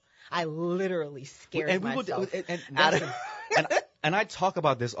proposal. I literally scared myself out of And I talk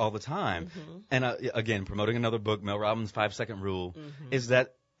about this all the time. And again, promoting another book, Mel Robbins' 5-second rule, is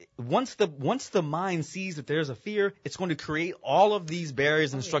that once the mind sees that there's a fear, it's going to create all of these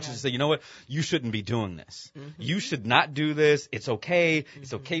barriers and instructions to say, you know what, you shouldn't be doing this. You should not do this. It's okay.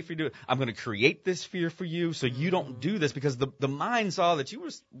 It's okay for you to do it. I'm going to create this fear for you so you don't do this, because the mind saw that you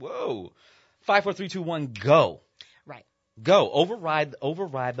were, 5, 4, 3, 2, 1, go. Right. Go. Override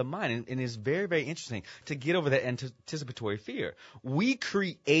the mind. And it's very, very interesting to get over that anticipatory fear. We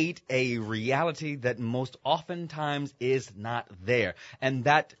create a reality that most oftentimes is not there. And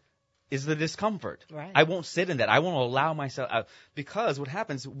that is the discomfort. Right. I won't sit in that. I won't allow myself out. Because what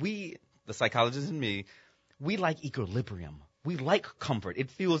happens, the psychologist and me, we like equilibrium. We like comfort. It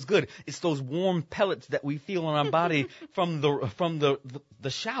feels good. It's those warm pellets that we feel in our body from the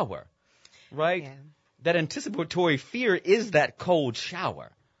shower. Right? Yeah. That anticipatory fear is that cold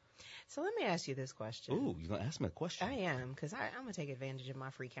shower. So let me ask you this question. Ooh, you're going to ask me a question? I am, because I'm going to take advantage of my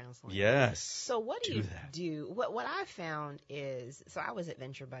free counseling. Yes. So what do you do? What I found is, so I was at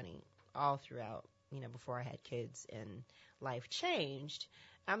Venture Bunny all throughout, before I had kids and life changed.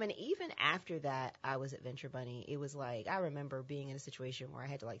 I mean, even after that, I was at Venture Bunny. It was like, I remember being in a situation where I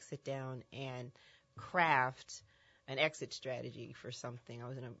had to sit down and craft an exit strategy for something. I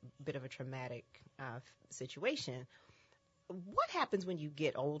was in a bit of a traumatic situation. What happens when you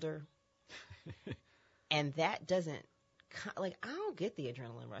get older and that doesn't like I don't get the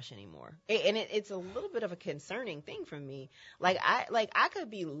adrenaline rush anymore, and it's a little bit of a concerning thing for me. Like I could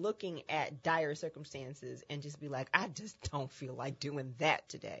be looking at dire circumstances and just be like, I just don't feel like doing that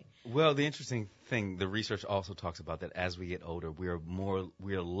today. Well, the interesting thing, the research also talks about that as we get older, we are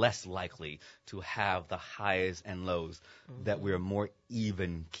less likely to have the highs and lows, that we're more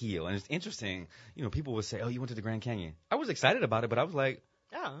even keel. And it's interesting, people would say, oh, you went to the Grand Canyon. I was excited about it, but I was like,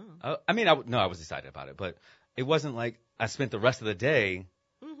 I was excited about it, but it wasn't like I spent the rest of the day,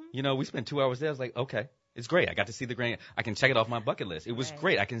 we spent 2 hours there. I was like, okay, it's great. I got to see the Grand, I can check it off my bucket list. It was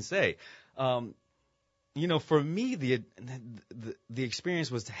great. I can say, for me, the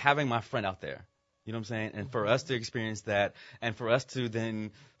experience was having my friend out there. You know what I'm saying? And for us to experience that, and for us to then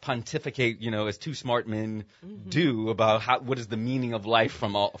pontificate, as two smart men do about what is the meaning of life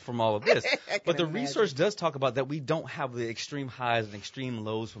from all of this. But the research does talk about that we don't have the extreme highs and extreme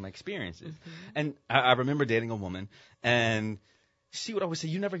lows from experiences. And I remember dating a woman, and she would always say,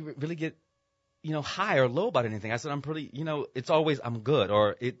 you never really get, high or low about anything. I said, I'm pretty, it's always I'm good,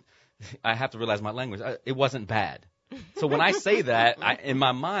 or I have to realize my language. It wasn't bad. So when I say that, in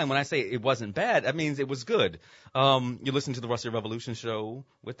my mind, when I say it wasn't bad, that means it was good. You listen to the Rusty Revolution show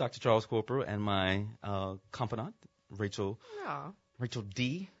with Dr. Charles Corporal and my confidant, Rachel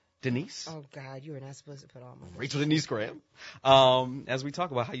Denise. Oh, God, you were not supposed to put all my names. Rachel Denise Graham. As we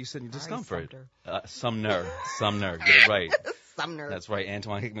talk about how you sit in discomfort. Sumner. Get it right. Sumner. That's right.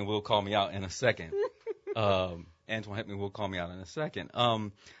 Antoine Hickman will call me out in a second.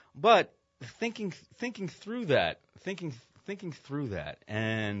 But thinking through that,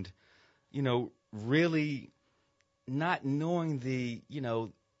 and, really not knowing the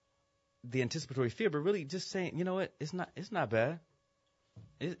anticipatory fear, but really just saying, you know what, it's not bad.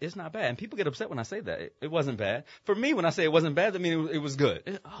 It's not bad. And people get upset when I say that. It wasn't bad. For me, when I say it wasn't bad, that means it was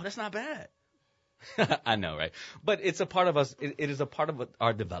good. That's not bad. I know, right? But it's a part of us. It is a part of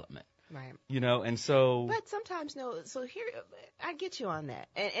our development. Right. And so. But sometimes, no. So here, I get you on that.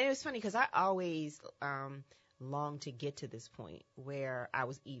 And it was funny because I always longed to get to this point where I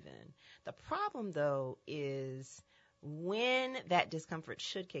was even. The problem, though, is when that discomfort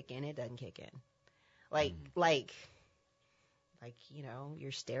should kick in, it doesn't kick in. Like,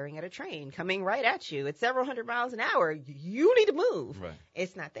 you're staring at a train coming right at you. It's several hundred miles an hour. You need to move. Right.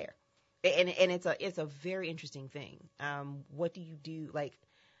 It's not there. And it's a very interesting thing. What do you do?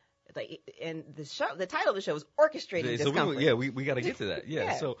 And the title of the show is Orchestrating Discomfort. We got to get to that.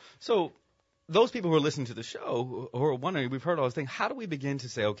 Yeah. So those people who are listening to the show who are wondering, we've heard all this thing. How do we begin to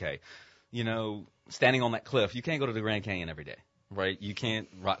say, okay, standing on that cliff, you can't go to the Grand Canyon every day, right? You can't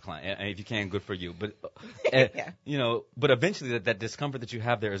rock climb. And if you can, good for you. But but eventually that discomfort that you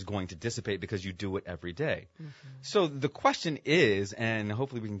have there is going to dissipate because you do it every day. So the question is, and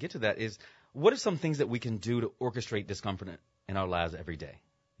hopefully we can get to that, is what are some things that we can do to orchestrate discomfort in our lives every day?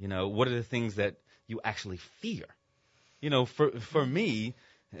 What are the things that you actually fear? For me,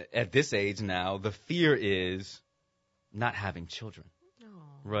 at this age now, the fear is not having children.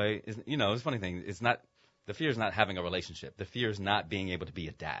 Right? It's a funny thing. The fear is not having a relationship. The fear is not being able to be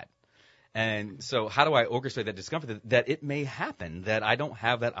a dad. And so how do I orchestrate that discomfort that it may happen, that I don't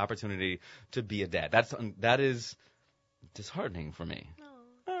have that opportunity to be a dad? That is disheartening for me.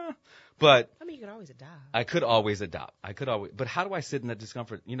 But I mean, you could always adopt. I could always adopt. But how do I sit in that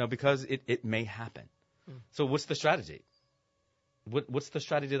discomfort? Because it may happen. So what's the strategy? What's the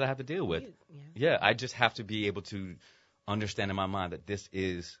strategy that I have to deal with? I just have to be able to understand in my mind that this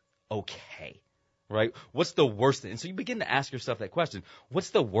is okay, right? What's the worst thing? And so you begin to ask yourself that question. What's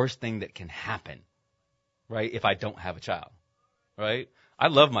the worst thing that can happen, right, if I don't have a child, right? I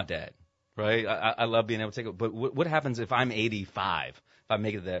love my dad, right? I love being able to take it. But what happens if I'm 85? I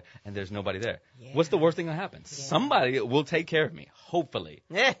make it there and there's nobody there. What's the worst thing that happens? Somebody will take care of me, hopefully.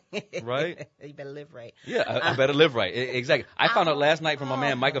 Right? You better live right. Yeah, I better live right. Exactly. I found out last night from my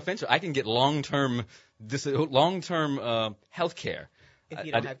man Micah Fincher, I can get long-term health care. If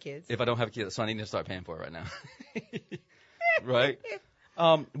you don't have kids? If I don't have kids. So I need to start paying for it right now. Right?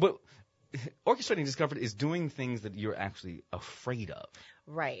 But orchestrating discomfort is doing things that you're actually afraid of.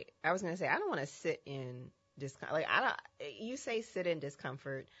 Right. I was going to say, I don't want to sit in discomfort. You say sit in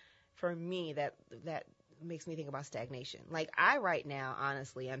discomfort. For me, that makes me think about stagnation. I right now,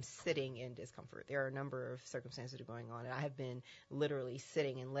 honestly, I'm sitting in discomfort. There are a number of circumstances that are going on, and I have been literally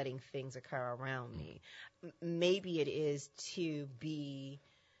sitting and letting things occur around me. Maybe it is to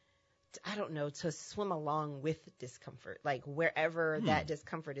swim along with discomfort. Wherever that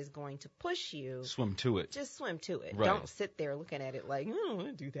discomfort is going to push you. Swim to it. Just swim to it. Right. Don't sit there looking at it like, I don't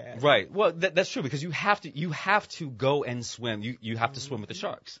want to do that. Right. Well, that's true because you have to go and swim. You have to swim with the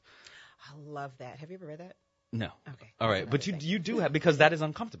sharks. I love that. Have you ever read that? No. Okay. All right. But you do have, because that is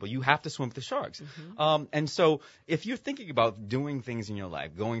uncomfortable. You have to swim with the sharks. And so if you're thinking about doing things in your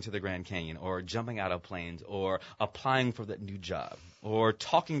life, going to the Grand Canyon or jumping out of planes or applying for that new job or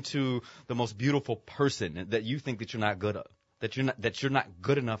talking to the most beautiful person that you think that you're not good at, that you're not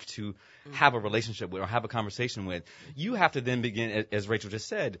good enough to have a relationship with or have a conversation with, you have to then begin, as Rachel just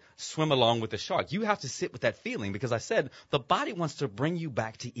said, swim along with the shark. You have to sit with that feeling, because I said the body wants to bring you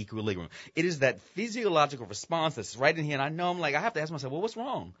back to equilibrium. It is that physiological response that's right in here, and I know I have to ask myself, well, what's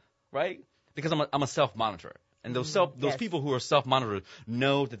wrong, right? Because I'm a self-monitorer. And those people who are self-monitored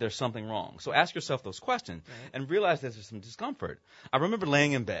know that there's something wrong. So ask yourself those questions and realize that there's some discomfort. I remember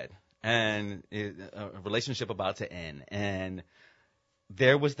laying in bed and a relationship about to end, and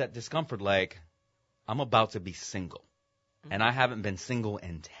there was that discomfort, like, I'm about to be single, and I haven't been single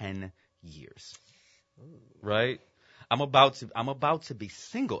in 10 years, right? I'm about to be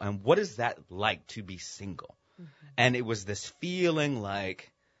single, and what is that like to be single? And it was this feeling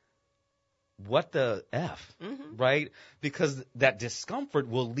like, what the F, right? Because that discomfort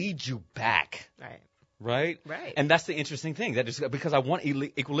will lead you back. Right? And that's the interesting thing. That is because I want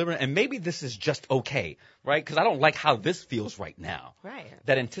equilibrium, and maybe this is just okay, right? Because I don't like how this feels right now.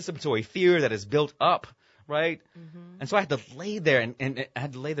 That anticipatory fear that is built up, right? And so I had to lay there, and I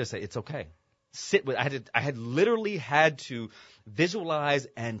had to lay there and say, it's okay. Sit with. I had literally had to visualize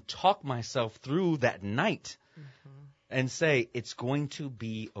and talk myself through that night, and say, it's going to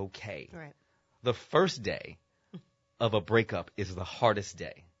be okay. The first day of a breakup is the hardest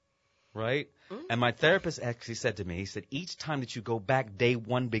day. Right? And my therapist actually said to me, he said, each time that you go back, day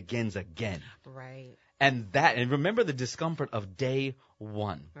one begins again. And remember the discomfort of day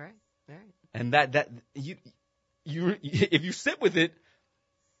one. And that you if you sit with it,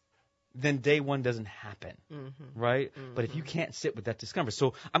 then day one doesn't happen. Right? But if you can't sit with that discomfort.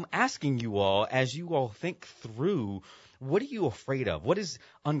 So I'm asking you all, as you all think through, what are you afraid of? What is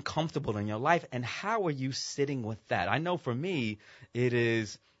uncomfortable in your life? And how are you sitting with that? I know for me, it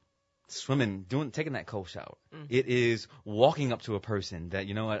is swimming, taking that cold shower. It is walking up to a person that,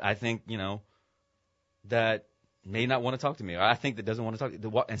 I think, that may not want to talk to me, or I think that doesn't want to talk to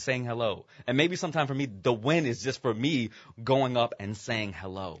me, and saying hello. And maybe sometime for me, the win is just for me going up and saying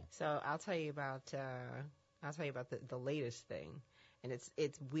hello. So I'll tell you about the latest thing. And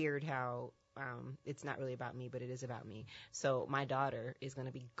it's weird how it's not really about me, but it is about me. So my daughter is going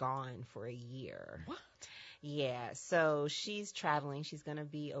to be gone for a year. What? Yeah, so she's traveling. She's going to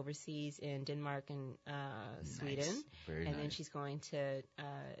be overseas in Denmark and Sweden. Very and nice. then she's going to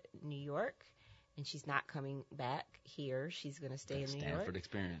New York, and she's not coming back here. She's going to stay in New York. Stanford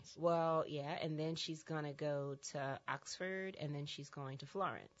experience. Well, yeah, and then she's going to go to Oxford, and then she's going to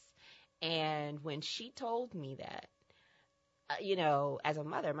Florence. And when she told me that, as a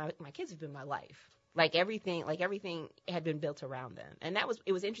mother, my kids have been my life. Like everything had been built around them. And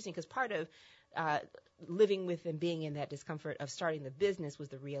it was interesting because part of living with and being in that discomfort of starting the business was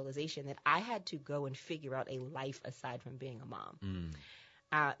the realization that I had to go and figure out a life aside from being a mom.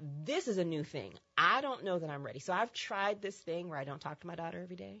 This is a new thing. I don't know that I'm ready. So I've tried this thing where I don't talk to my daughter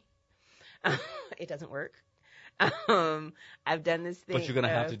every day. It doesn't work. I've done this thing. But you're going to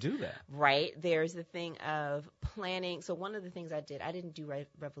have to do that. Right. There's the thing of planning. So one of the things I didn't do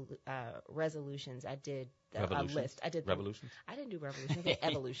resolutions. I did a list. Revolutions? I didn't do revolutions. I did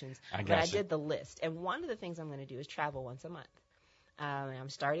evolutions. I did the list. And one of the things I'm going to do is travel once a month. I'm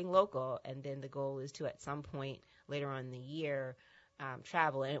starting local, and then the goal is to, at some point later on in the year,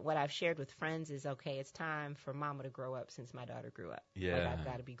 travel. And what I've shared with friends is, okay, it's time for mama to grow up since my daughter grew up. Yeah. Like, I've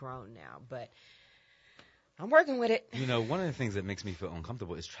got to be grown now. But I'm working with it. One of the things that makes me feel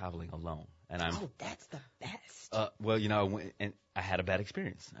uncomfortable is traveling alone. And that's the best. I went, and I had a bad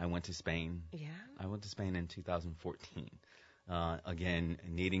experience. I went to Spain. Yeah. I went to Spain in 2014. Again,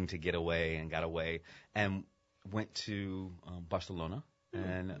 needing to get away, and got away, and went to Barcelona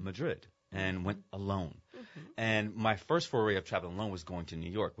and Madrid, and went alone. And my first foray of traveling alone was going to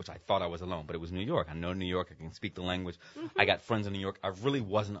New York, which I thought I was alone, but it was New York. I know New York. I can speak the language. I got friends in New York. I really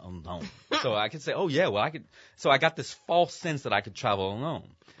wasn't alone. So I could say, oh, yeah, well, I could. So I got this false sense that I could travel alone.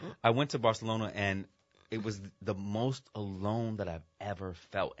 I went to Barcelona, and it was the alone that I've ever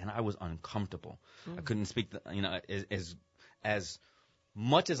felt, and I was uncomfortable. I couldn't speak, as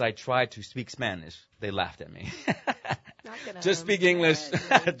much as I tried to speak Spanish, they laughed at me. Just speak English.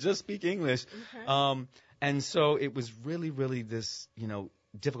 Just speak English. Okay. And so it was really, really this,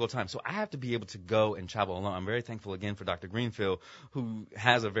 difficult time. So I have to be able to go and travel alone. I'm very thankful again for Dr. Greenfield, who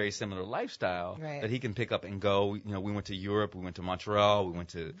has a very similar lifestyle that he can pick up and go. We went to Europe, we went to Montreal, we went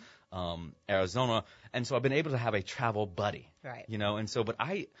to Arizona. And so I've been able to have a travel buddy. Right. And so, but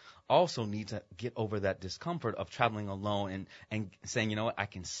I also need to get over that discomfort of traveling alone and saying, you know what, I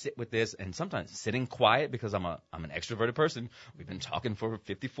can sit with this, and sometimes sitting quiet because I'm an extroverted person. We've been talking for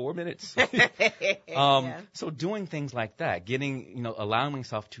 54 minutes. So doing things like that, allowing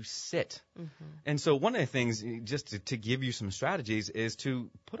myself to sit. Mm-hmm. And so one of the things, just to give you some strategies, is to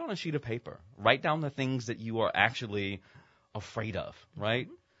put on a sheet of paper, write down the things that you are actually afraid of, right?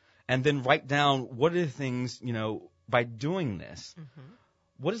 Mm-hmm. And then write down what are the things, by doing this,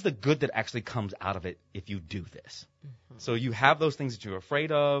 what is the good that actually comes out of it if you do this? Mm-hmm. So you have those things that you're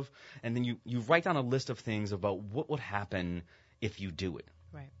afraid of, and then you write down a list of things about what would happen if you do it.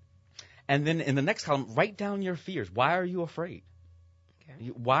 Right. And then in the next column, write down your fears. Why are you afraid? Okay.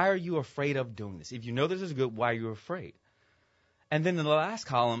 Why are you afraid of doing this? If you know this is good, why are you afraid? And then in the last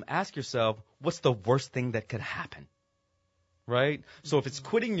column, ask yourself, what's the worst thing that could happen? Right? So if it's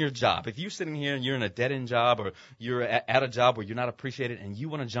quitting your job, if you're sitting here and you're in a dead-end job, or you're at a job where you're not appreciated and you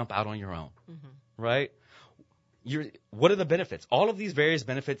want to jump out on your own, right? What are the benefits? All of these various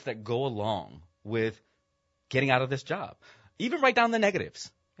benefits that go along with getting out of this job. Even write down the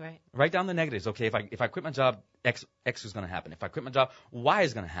negatives. Right. Write down the negatives. Okay, if I quit my job, X is going to happen. If I quit my job, Y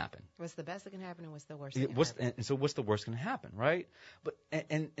is going to happen. What's the best that can happen, and what's the worst that can happen? And so what's the worst going to happen, right? But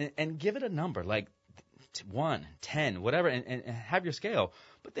and give it a number, like 1, 10, whatever, and have your scale.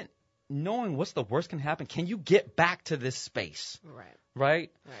 But then knowing what's the worst can happen, can you get back to this space?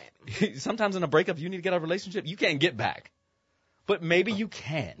 Right? Sometimes in a breakup, you need to get out of a relationship. You can't get back. But maybe you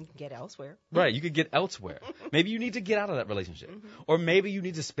can. You can get elsewhere. Right, you could get elsewhere. Maybe you need to get out of that relationship. Or maybe you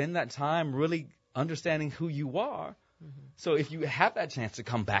need to spend that time really understanding who you are. So if you have that chance to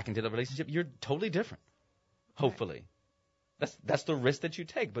come back into the relationship, you're totally different, hopefully. That's the risk that you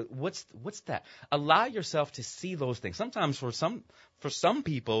take. But what's that? Allow yourself to see those things. Sometimes for some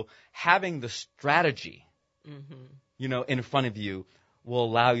people, having the strategy, in front of you will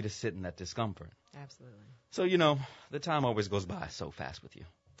allow you to sit in that discomfort. Absolutely. So, the time always goes by so fast with you.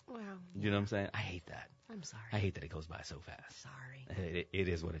 Wow. You know what I'm saying? I hate that. I'm sorry. I hate that it goes by so fast. Sorry. It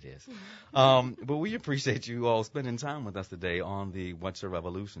is what it is. But we appreciate you all spending time with us today on the What's Your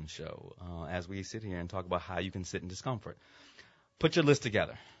Revolution show as we sit here and talk about how you can sit in discomfort. Put your list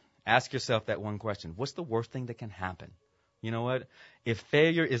together. Ask yourself that one question. What's the worst thing that can happen? You know what? If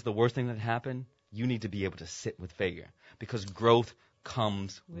failure is the worst thing that happen, you need to be able to sit with failure, because growth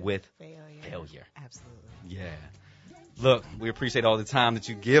comes with failure. Absolutely. Yeah. Look, we appreciate all the time that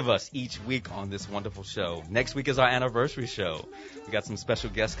you give us each week on this wonderful show. Next week is our anniversary show. We got some special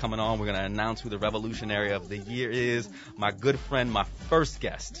guests coming on. We're going to announce who the revolutionary of the year is. My good friend, my first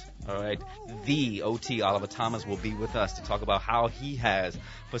guest, all right, the OT Oliver Thomas will be with us to talk about how he has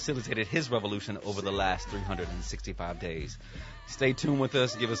facilitated his revolution over the last 365 days. Stay tuned with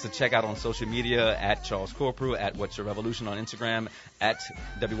us. Give us a check out on social media at Charles Corprew, at What's Your Revolution on Instagram, at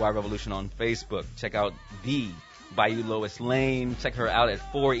WY Revolution on Facebook. Check out the Bayou Lois Lane. Check her out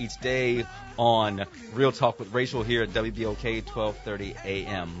at 4 each day on Real Talk with Rachel here at WBOK 12:30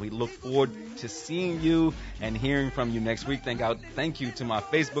 a.m. We look forward to seeing you and hearing from you next week. Thank you to my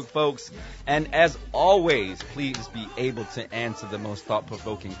Facebook folks. And as always, please be able to answer the most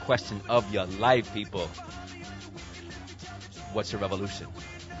thought-provoking question of your life, people. What's your revolution?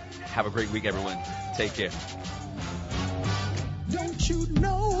 Have a great week, everyone. Take care. Don't you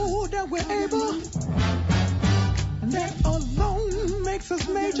know that we're able? That alone makes us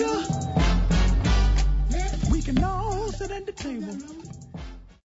major. We can all sit at the table